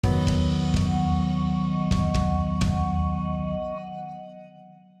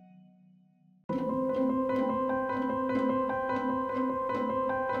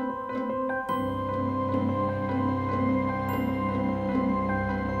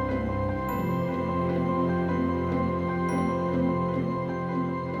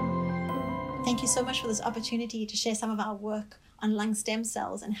Thank you so much for this opportunity to share some of our work on lung stem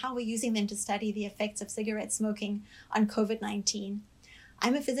cells and how we're using them to study the effects of cigarette smoking on COVID-19.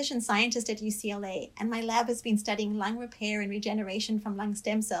 I'm a physician scientist at UCLA, and my lab has been studying lung repair and regeneration from lung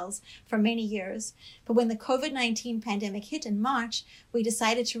stem cells for many years. But when the COVID-19 pandemic hit in March, we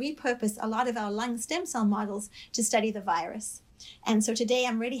decided to repurpose a lot of our lung stem cell models to study the virus. And so today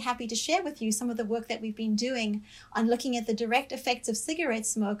I'm really happy to share with you some of the work that we've been doing on looking at the direct effects of cigarette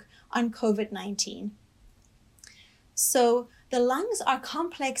smoke on COVID-19. So the lungs are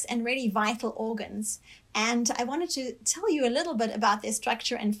complex and really vital organs. And I wanted to tell you a little bit about their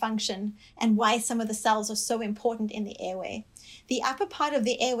structure and function and why some of the cells are so important in the airway. The upper part of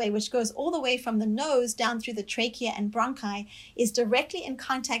the airway, which goes all the way from the nose down through the trachea and bronchi, is directly in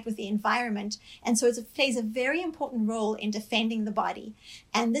contact with the environment. And so it plays a very important role in defending the body.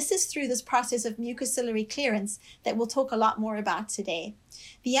 And this is through this process of mucociliary clearance that we'll talk a lot more about today.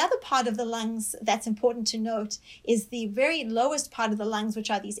 The other part of the lungs that's important to note is the very lowest part of the lungs,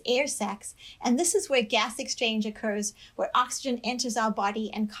 which are these air sacs. And this is where gas exchange occurs, where oxygen enters our body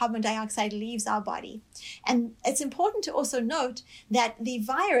and carbon dioxide leaves our body. And it's important to also note that the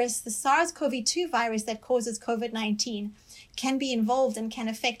virus, the SARS-CoV-2 virus that causes COVID-19, can be involved and can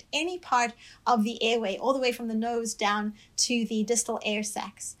affect any part of the airway, all the way from the nose down to the distal air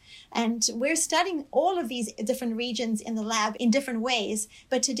sacs. And we're studying all of these different regions in the lab in different ways.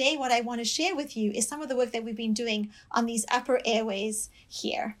 But today, what I want to share with you is some of the work that we've been doing on these upper airways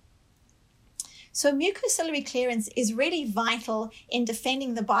here. So mucociliary clearance is really vital in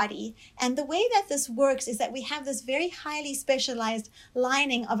defending the body. And the way that this works is that we have this very highly specialized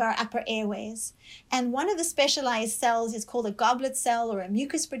lining of our upper airways. And one of the specialized cells is called a goblet cell or a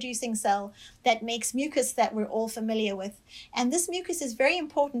mucus-producing cell that makes mucus that we're all familiar with. And this mucus is very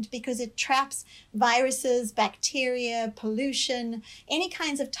important because it traps viruses, bacteria, pollution, any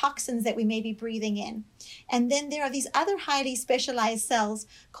kinds of toxins that we may be breathing in. And then there are these other highly specialized cells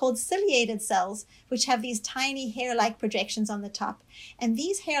called ciliated cells, which have these tiny hair-like projections on the top. And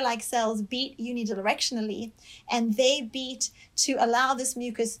these hair-like cells beat unidirectionally, and they beat to allow this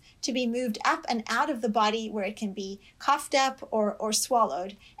mucus to be moved up and out of the body where it can be coughed up or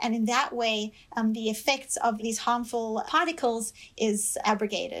swallowed. And in that way, the effects of these harmful particles is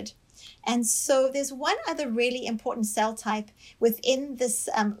abrogated. And so there's one other really important cell type within this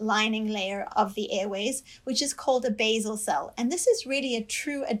lining layer of the airways, which is called a basal cell. And this is really a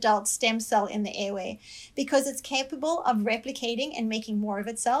true adult stem cell in the airway because it's capable of replicating and making more of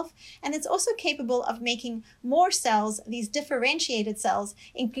itself. And it's also capable of making more cells, these differentiated cells,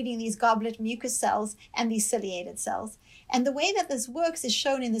 including these goblet mucus cells and these ciliated cells. And the way that this works is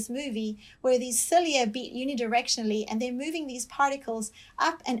shown in this movie where these cilia beat unidirectionally and they're moving these particles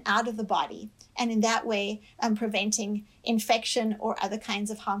up and out of the body. And in that way, preventing infection or other kinds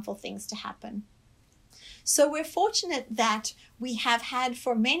of harmful things to happen. So we're fortunate that we have had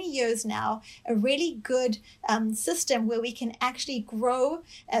for many years now a really good system where we can actually grow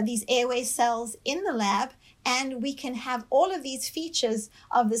these airway cells in the lab, and we can have all of these features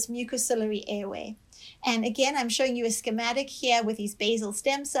of this mucociliary airway. And again, I'm showing you a schematic here with these basal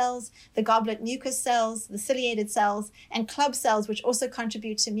stem cells, the goblet mucus cells, the ciliated cells, and club cells, which also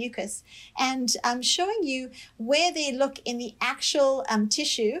contribute to mucus. And I'm showing you where they look in the actual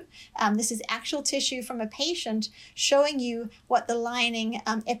tissue. This is actual tissue from a patient showing you what the lining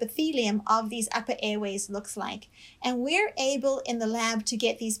epithelium of these upper airways looks like. And we're able in the lab to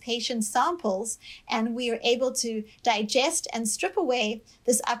get these patient samples, and we are able to digest and strip away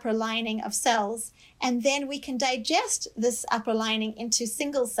this upper lining of cells. And then we can digest this upper lining into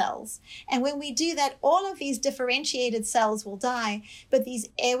single cells. And when we do that, all of these differentiated cells will die, but these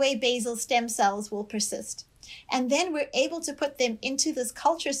airway basal stem cells will persist. And then we're able to put them into this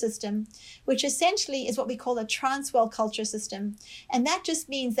culture system, which essentially is what we call a transwell culture system. And that just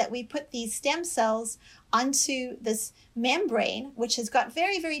means that we put these stem cells onto this membrane, which has got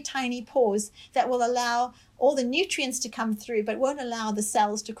very, very tiny pores that will allow all the nutrients to come through, but won't allow the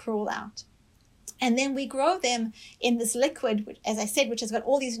cells to crawl out. And then we grow them in this liquid, as I said, which has got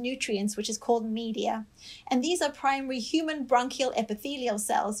all these nutrients, which is called media. And these are primary human bronchial epithelial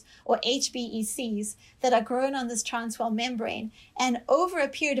cells, or HBECs, that are grown on this transwell membrane. And over a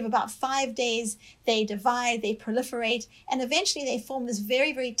period of about 5 days, they divide, they proliferate, and eventually they form this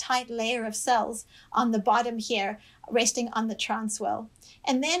very, very tight layer of cells on the bottom here, resting on the transwell.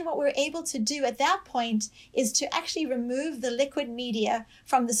 And then what we're able to do at that point is to actually remove the liquid media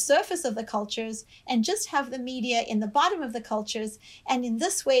from the surface of the cultures and just have the media in the bottom of the cultures. And in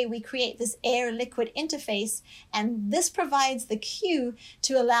this way, we create this air-liquid interface. And this provides the cue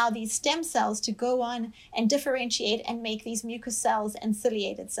to allow these stem cells to go on and differentiate and make these mucus cells and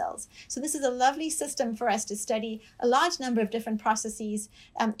ciliated cells. So this is a lovely system for us to study a large number of different processes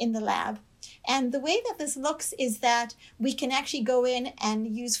in the lab. And the way that this looks is that we can actually go in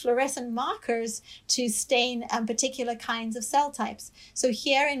and use fluorescent markers to stain particular kinds of cell types. So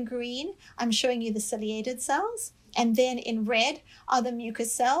here in green, I'm showing you the ciliated cells. And then in red are the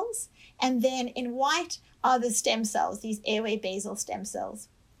mucus cells. And then in white are the stem cells, these airway basal stem cells.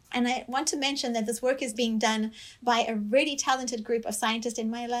 And I want to mention that this work is being done by a really talented group of scientists in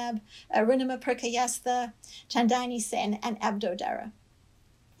my lab, Arunima Purkayastha, Chandani Sen, and Abdo Dara.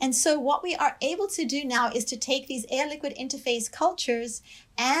 And so what we are able to do now is to take these air-liquid interface cultures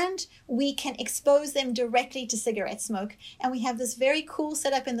and we can expose them directly to cigarette smoke. And we have this very cool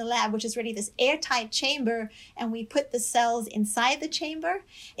setup in the lab, which is really this airtight chamber. And we put the cells inside the chamber,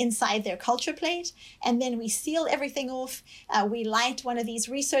 inside their culture plate. And then we seal everything off. We light one of these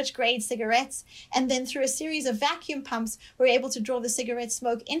research-grade cigarettes. And then through a series of vacuum pumps, we're able to draw the cigarette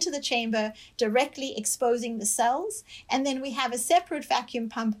smoke into the chamber, directly exposing the cells. And then we have a separate vacuum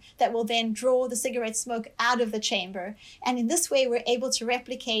pump that will then draw the cigarette smoke out of the chamber. And in this way, we're able to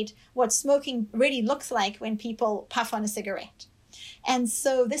replicate what smoking really looks like when people puff on a cigarette. And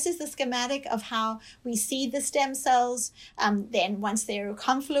so this is the schematic of how we seed the stem cells. Then once they're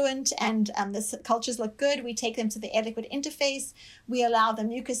confluent and the cultures look good, we take them to the air-liquid interface. We allow the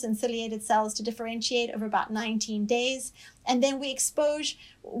mucus and ciliated cells to differentiate over about 19 days. And then we expose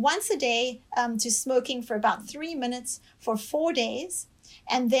once a day to smoking for about 3 minutes for 4 days.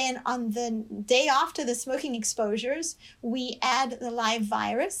 And then on the day after the smoking exposures, we add the live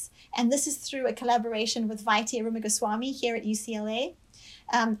virus. And this is through a collaboration with Vaiti Arumugoswamy here at UCLA.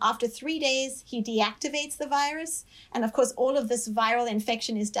 After 3 days, he deactivates the virus. And of course, all of this viral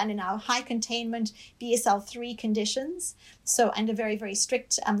infection is done in our high containment BSL-3 conditions. So under very, very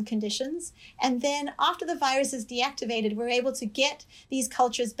strict conditions. And then after the virus is deactivated, we're able to get these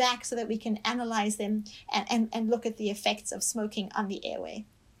cultures back so that we can analyze them and look at the effects of smoking on the airway.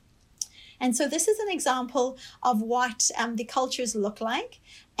 And so this is an example of what the cultures look like.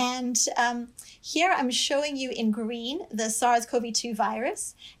 And here I'm showing you in green the SARS-CoV-2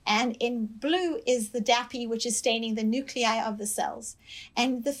 virus, and in blue is the DAPI, which is staining the nuclei of the cells.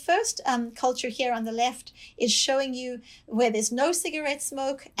 And the first culture here on the left is showing you where there's no cigarette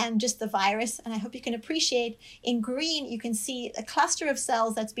smoke and just the virus. And I hope you can appreciate in green, you can see a cluster of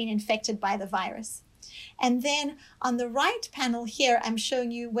cells that's been infected by the virus. And then on the right panel here, I'm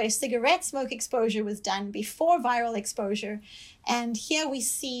showing you where cigarette smoke exposure was done before viral exposure. And here we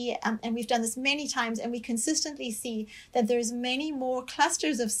see, and we've done this many times, and we consistently see that there's many more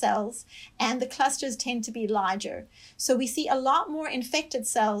clusters of cells, and the clusters tend to be larger. So we see a lot more infected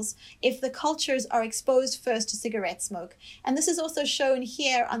cells if the cultures are exposed first to cigarette smoke. And this is also shown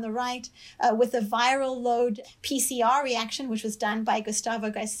here on the right with a viral load PCR reaction, which was done by Gustavo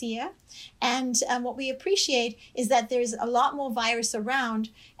Garcia. And what we appreciate is that there's a lot more virus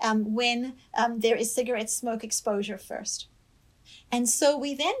around when there is cigarette smoke exposure first. And so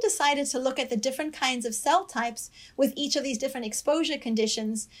we then decided to look at the different kinds of cell types with each of these different exposure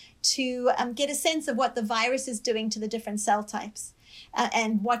conditions to get a sense of what the virus is doing to the different cell types.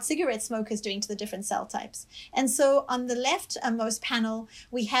 And what cigarette smoke is doing to the different cell types. And so on the leftmost panel,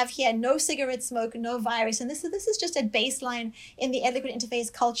 we have here no cigarette smoke, no virus. And this is just a baseline in the air-liquid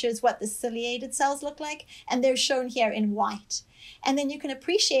interface cultures, what the ciliated cells look like. And they're shown here in white. And then you can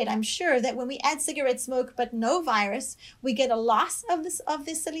appreciate, I'm sure, that when we add cigarette smoke but no virus, we get a loss of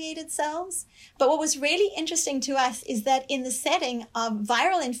the ciliated cells. But what was really interesting to us is that in the setting of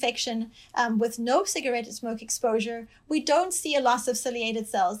viral infection with no cigarette smoke exposure, we don't see a loss of ciliated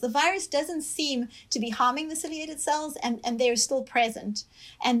cells. The virus doesn't seem to be harming the ciliated cells, and they're still present.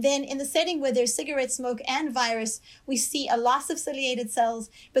 And then in the setting where there's cigarette smoke and virus, we see a loss of ciliated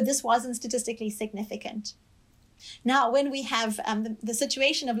cells, but this wasn't statistically significant. Now, when we have the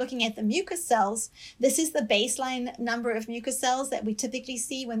situation of looking at the mucus cells, this is the baseline number of mucus cells that we typically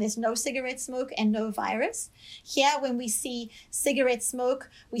see when there's no cigarette smoke and no virus. Here, when we see cigarette smoke,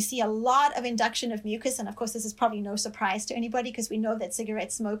 we see a lot of induction of mucus. And of course, this is probably no surprise to anybody because we know that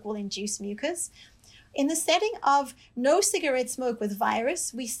cigarette smoke will induce mucus. In the setting of no cigarette smoke with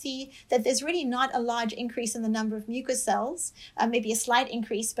virus, we see that there's really not a large increase in the number of mucus cells, maybe a slight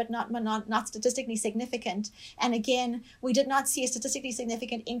increase, but not statistically significant. And again, we did not see a statistically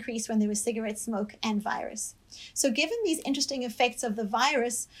significant increase when there was cigarette smoke and virus. So given these interesting effects of the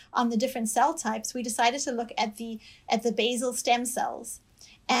virus on the different cell types, we decided to look at the basal stem cells.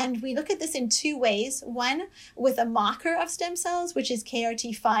 And we look at this in two ways. One, with a marker of stem cells, which is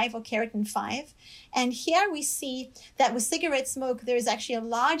KRT5 or keratin 5. And here we see that with cigarette smoke, there is actually a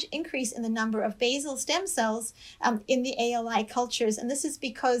large increase in the number of basal stem cells in the ALI cultures. And this is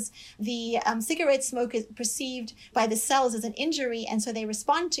because the cigarette smoke is perceived by the cells as an injury, and so they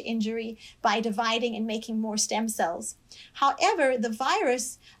respond to injury by dividing and making more stem cells. However, the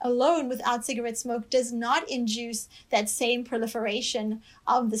virus alone without cigarette smoke does not induce that same proliferation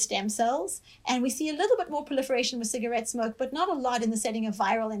of the stem cells. And we see a little bit more proliferation with cigarette smoke, but not a lot in the setting of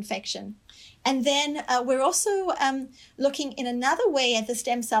viral infection. And then we're also looking in another way at the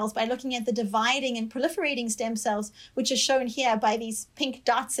stem cells by looking at the dividing and proliferating stem cells, which are shown here by these pink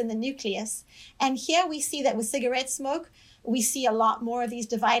dots in the nucleus. And here we see that with cigarette smoke, we see a lot more of these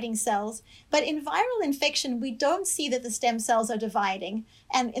dividing cells. But in viral infection, we don't see that the stem cells are dividing.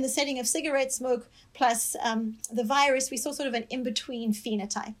 And in the setting of cigarette smoke plus the virus, we saw sort of an in-between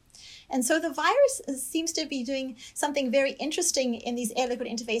phenotype. And so the virus seems to be doing something very interesting in these air-liquid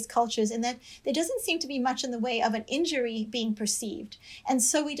interface cultures in that there doesn't seem to be much in the way of an injury being perceived. And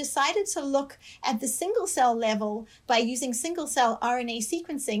so we decided to look at the single cell level by using single cell RNA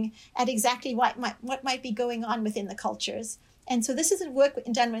sequencing at exactly what might be going on within the cultures. And so this is work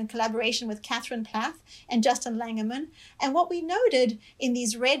done in collaboration with Catherine Plath and Justin Langerman. And what we noted in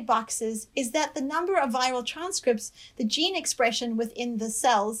these red boxes is that the number of viral transcripts, the gene expression within the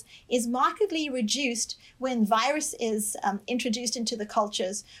cells, is markedly reduced when virus is introduced into the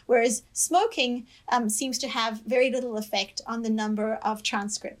cultures, whereas smoking seems to have very little effect on the number of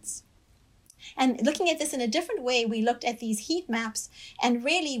transcripts. And looking at this in a different way, we looked at these heat maps, and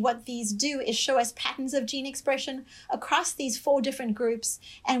really what these do is show us patterns of gene expression across these 4 different groups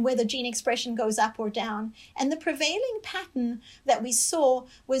and whether gene expression goes up or down. And the prevailing pattern that we saw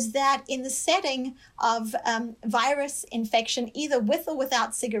was that in the setting of virus infection, either with or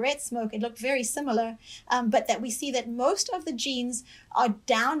without cigarette smoke, it looked very similar, but that we see that most of the genes are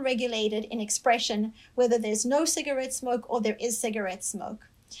down-regulated in expression, whether there's no cigarette smoke or there is cigarette smoke.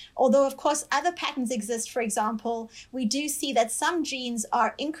 Although, of course, other patterns exist. For example, we do see that some genes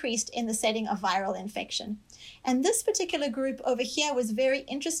are increased in the setting of viral infection. And this particular group over here was very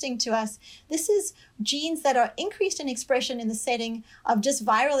interesting to us. This is genes that are increased in expression in the setting of just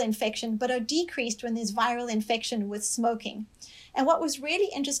viral infection, but are decreased when there's viral infection with smoking. And what was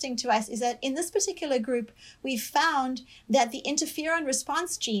really interesting to us is that in this particular group, we found that the interferon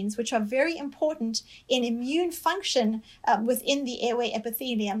response genes, which are very important in immune function within the airway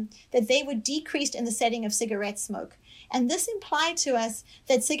epithelium, that they were decreased in the setting of cigarette smoke. And this implied to us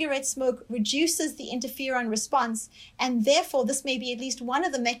that cigarette smoke reduces the interferon response, and therefore this may be at least one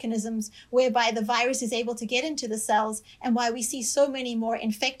of the mechanisms whereby the virus is able to get into the cells and why we see so many more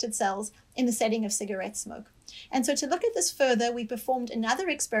infected cells in the setting of cigarette smoke. And so to look at this further, we performed another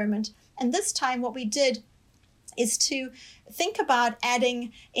experiment, and this time what we did is to think about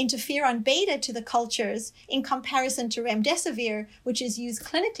adding interferon beta to the cultures in comparison to remdesivir, which is used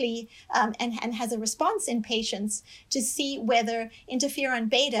clinically and has a response in patients, to see whether interferon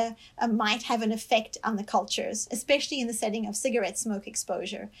beta might have an effect on the cultures, especially in the setting of cigarette smoke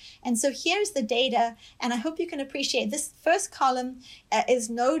exposure. And so here's the data, and I hope you can appreciate this first column is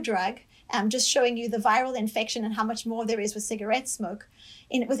no drug, just showing you the viral infection and how much more there is with cigarette smoke.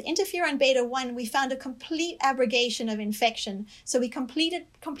 With interferon beta 1, we found a complete abrogation of infection. So we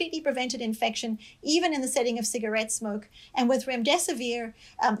completely prevented infection, even in the setting of cigarette smoke. And with remdesivir,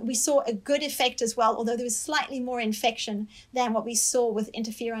 we saw a good effect as well, although there was slightly more infection than what we saw with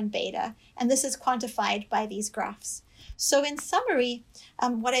interferon beta. And this is quantified by these graphs. So in summary,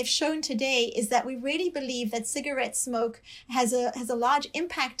 what I've shown today is that we really believe that cigarette smoke has a large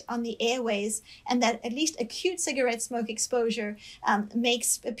impact on the airways, and that at least acute cigarette smoke exposure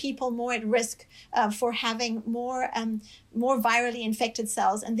makes people more at risk for having more virally infected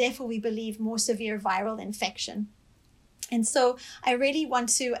cells, and therefore we believe more severe viral infection. And so I really want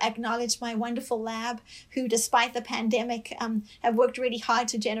to acknowledge my wonderful lab who, despite the pandemic, have worked really hard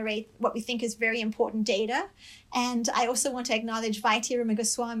to generate what we think is very important data. And I also want to acknowledge Vaiti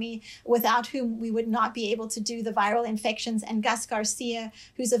Ramagoswamy, without whom we would not be able to do the viral infections, and Gus Garcia,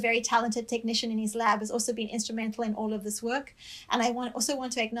 who's a very talented technician in his lab, has also been instrumental in all of this work. And I also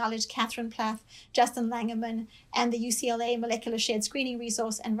want to acknowledge Catherine Plath, Justin Langerman, and the UCLA Molecular Shared Screening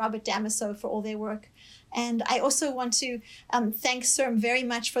Resource, and Robert Damaso for all their work. And I also want to thank CIRM very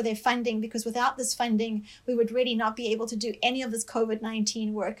much for their funding, because without this funding, we would really not be able to do any of this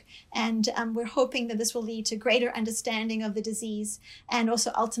COVID-19 work. And we're hoping that this will lead to greater understanding of the disease and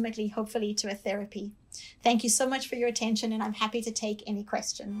also ultimately, hopefully, to a therapy. Thank you so much for your attention, and I'm happy to take any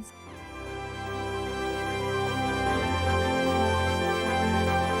questions.